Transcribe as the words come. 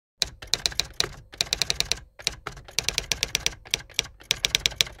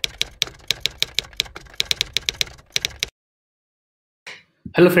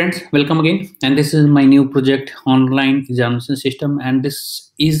Hello friends, welcome again. And this is my new project, online examination system. And this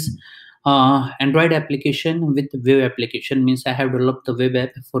is Android application with web application. Means I have developed the web app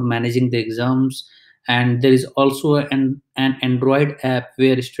for managing the exams. And there is also an Android app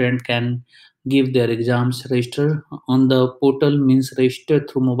where student can give their exams, register on the portal, means register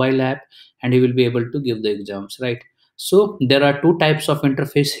through mobile app, and he will be able to give the exams, right? So there are two types of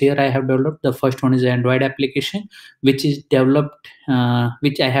interface here I have developed. The first one is the Android application, which is developed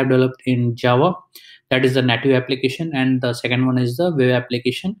which I have developed in Java. That is the native application, and the second one is the web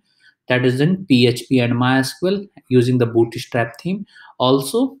application, that is in PHP and MySQL using the Bootstrap theme.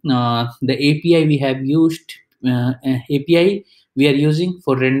 Also, the API we have used, API we are using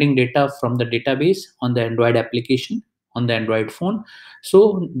for rendering data from the database on the Android application on the Android phone.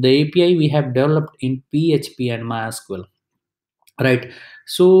 So the API we have developed in PHP and MySQL, right?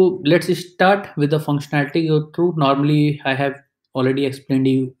 So let's start with the functionality go through. Normally I have already explained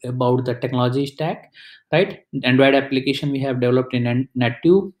you about the technology stack, right? Android application we have developed in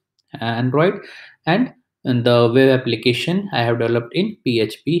native Android, and the web application I have developed in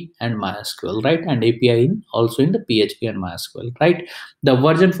PHP and MySQL, right? And API also in the PHP and MySQL, right? The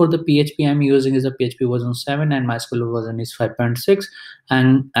version for the PHP I'm using is a PHP version 7, and MySQL version is 5.6,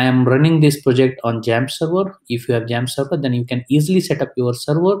 and I am running this project on Jamf server. If you have Jamf server, then you can easily set up your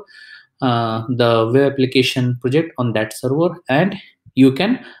server, the web application project on that server, and you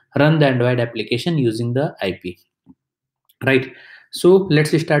can run the Android application using the IP, right? So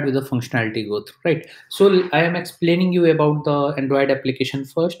let's start with the functionality go through, right? So I am explaining you about the Android application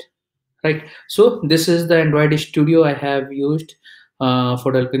first, right? So this is the Android Studio I have used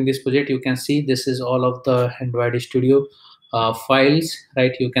for developing this project. You can see this is all of the Android Studio files,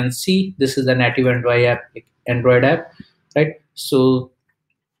 right? You can see this is the native Android app, right? So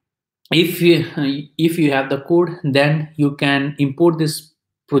if you have the code, then you can import this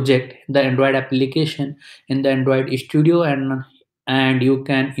project, the Android application, in the Android Studio, and you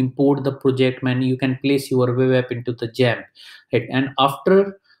can import the project, man. You can place your web app into the Jamf, right? And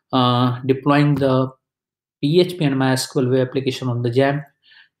after deploying the PHP and MySQL web application on the Jamf,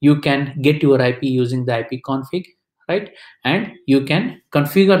 you can get your IP using the IP config, right? And you can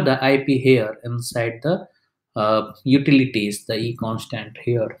configure the IP here inside the utilities, the e-constant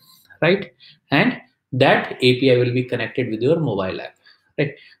here, right? And that API will be connected with your mobile app,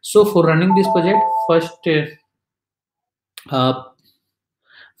 right? So for running this project, uh,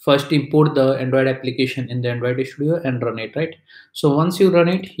 first import the Android application in the Android Studio and run it, right? So once you run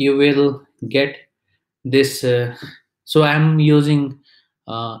it, you will get this. So I'm using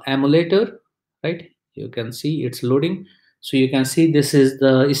emulator, right? You can see it's loading. So you can see this is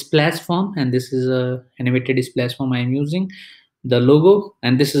the splash form, and this is a animated splash form I'm using, the logo,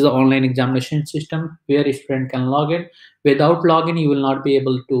 and this is the online examination system where a student can log in. Without login, you will not be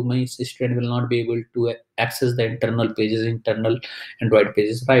able to, my student will not be able to access the internal pages, internal Android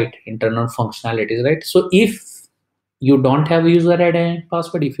pages, right? Internal functionalities, right? So if you don't have user ID and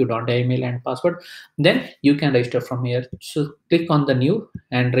password, if you don't have email and password, then you can register from here. So click on the new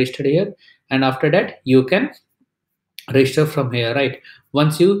and register here, and after that you can register from here, right?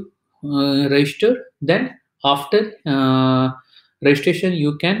 Once you register, then after registration,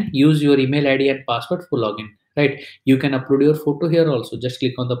 you can use your email ID and password for login, right? You can upload your photo here also. Just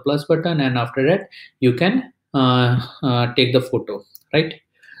click on the plus button, and after that you can take the photo, right?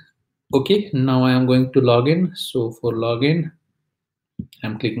 Okay, now I am going to log in. So for login,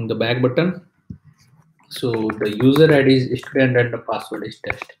 I'm clicking the back button. So the user ID is student and the password is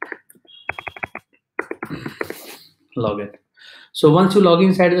test. Login. So once you log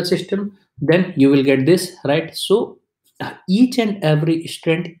inside the system, then you will get this, right? So each and every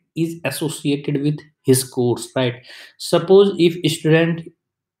student is associated with his course, right? Suppose if student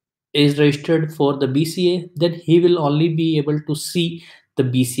is registered for the BCA, then he will only be able to see the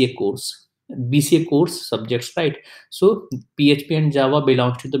BCA course subjects, right? So PHP and Java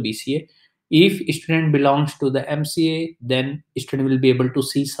belongs to the BCA. If student belongs to the MCA, then student will be able to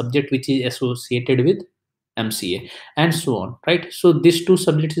see subject which is associated with MCA, and so on, right? So these two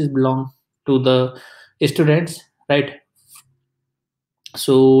subjects is belong to the students, right?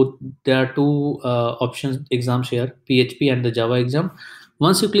 So there are two options exams here, PHP and the Java exam.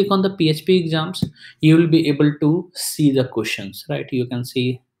 Once you click on the PHP exams, you will be able to see the questions, right? You can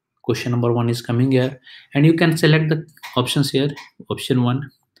see question number 1 is coming here, and you can select the options here, option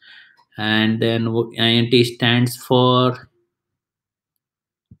 1, and then int stands for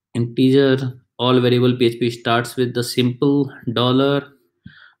integer. All variable PHP starts with the simple dollar,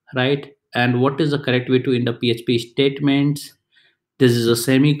 right? And what is the correct way to end the PHP statements? This is a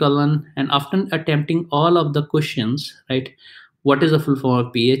semicolon. And after attempting all of the questions, right, What is the full form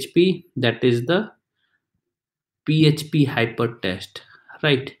of PHP? That is the PHP hypertext,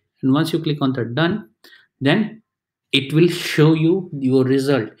 right? And once you click on the done, then it will show you your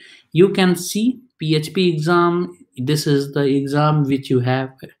result. You can see PHP exam. This is the exam which you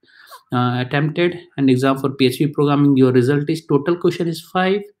have attempted, an exam for PHP programming. Your result is total question is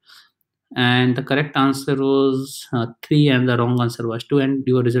 5, and the correct answer was 3, and the wrong answer was 2, and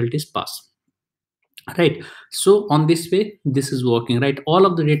your result is pass, right? So on this way, this is working, right? All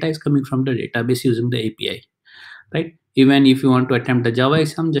of the data is coming from the database using the API, right? Even if you want to attempt the Java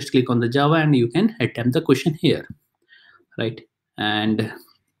exam, just click on the Java and you can attempt the question here, right? And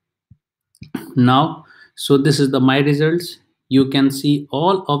now, so this is the my results. You can see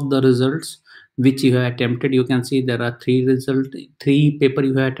all of the results which you have attempted. You can see there are 3 paper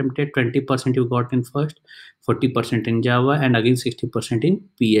you have attempted. 20% you got in first, 40% in Java, and again 60% in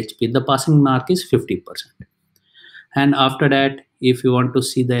PHP. The passing mark is 50%. And after that, if you want to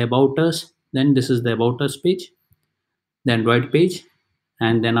see the about us, then this is the about us page, the Android page.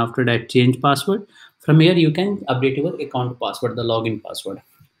 And then after that, change password. From here you can update your account password, the login password,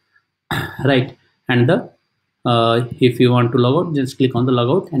 right? And the if you want to log out, just click on the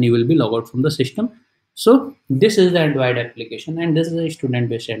logout and you will be logged out from the system. So this is the Android application, and this is a student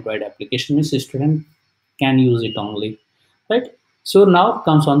based Android application, means student can use it only, right? So now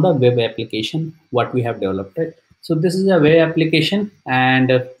comes on the web application what we have developed, right? So this is a web application,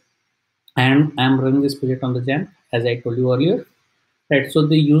 and I'm running this project on the Jan, as I told you earlier, right? So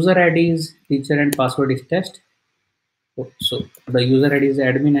the user ID is teacher and password is test. So the user ID is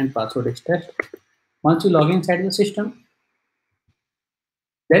admin and password is test. Once you log inside the system,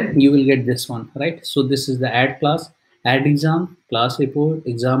 then you will get this one, right? So this is the add class, add exam, class report,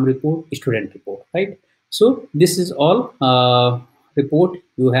 exam report, student report, right? So this is all report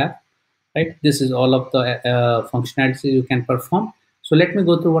you have, right? This is all of the functionalities you can perform. So let me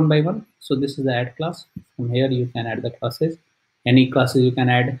go through one by one. So this is the add class. From here you can add the classes, any classes you can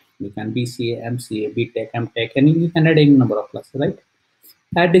add. You can BCA, MCA, BTech, MTech, and you can add any number of classes, right?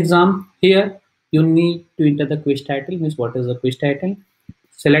 Add exam. Here you need to enter the quiz title, means what is the quiz title,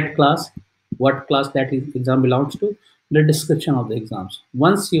 select class, what class that is exam belongs to, the description of the exams.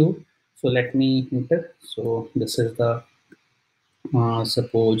 Once you, so let me enter. So this is the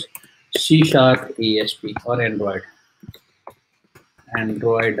suppose C# ASP or Android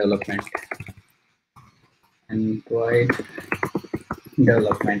development,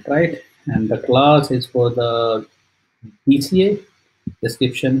 right? And the class is for the BCA,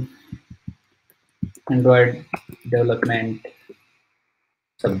 description, Android development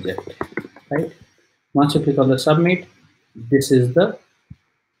subject, right? Once you click on the submit, this is the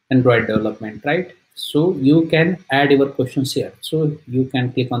Android development, right? So you can add your questions here. So you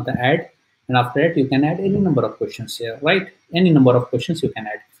can click on the add, and after that you can add any number of questions here, right? Any number of questions you can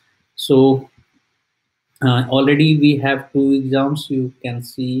add. So already we have 2 exams. You can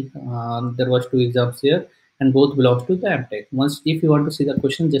see there was 2 exams here, and both belongs to the MTech. Once, if you want to see the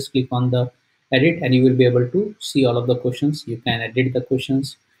question, just click on the edit and you will be able to see all of the questions. You can edit the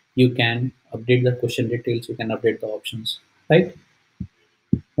questions, you can update the question details, you can update the options, right?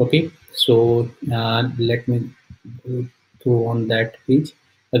 Okay, so let me go through on that page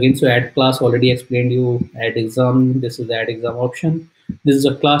again. So add class, already explained you. Add exam, this is the add exam option. This is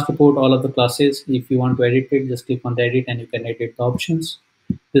a class report, all of the classes. If you want to edit it, just click on the edit and you can edit the options.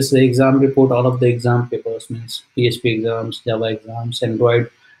 This is the exam report, all of the exam papers, means PHP exams, Java exams, Android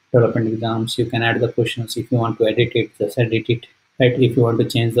development exams. You can add the questions. If you want to edit it, just edit it, right? If you want to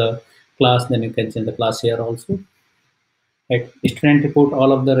change the class, then you can change the class here also, right? Student report,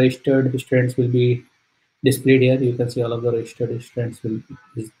 all of the registered students will be displayed here. You can see all of the registered students will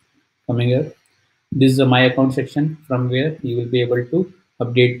is coming here. This is a my account section, from where you will be able to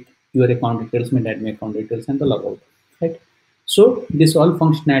update your account details, my admin account details, and the logout, right? So this all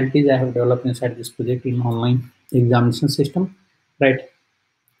functionalities I have developed inside this project in online examination system, right?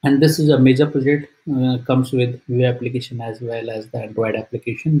 And this is a major project, comes with web application as well as the Android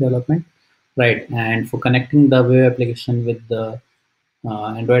application development, right? And for connecting the web application with the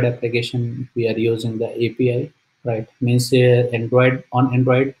Android application, we are using the API, right? Means Android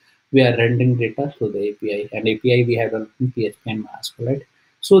we are rendering data through the API, and API we have developed in PHP and MySQL, right?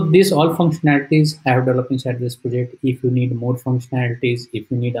 So these all functionalities I have developed inside this project. If you need more functionalities, if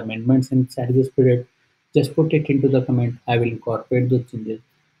you need amendments inside this project, just put it into the comment. I will incorporate those changes.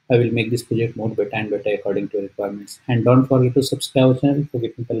 I will make this project more better and better according to requirements. And don't forget to subscribe our channel for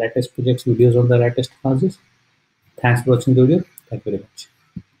getting the latest projects videos on the latest classes. Thanks for watching the video. Thank you very much.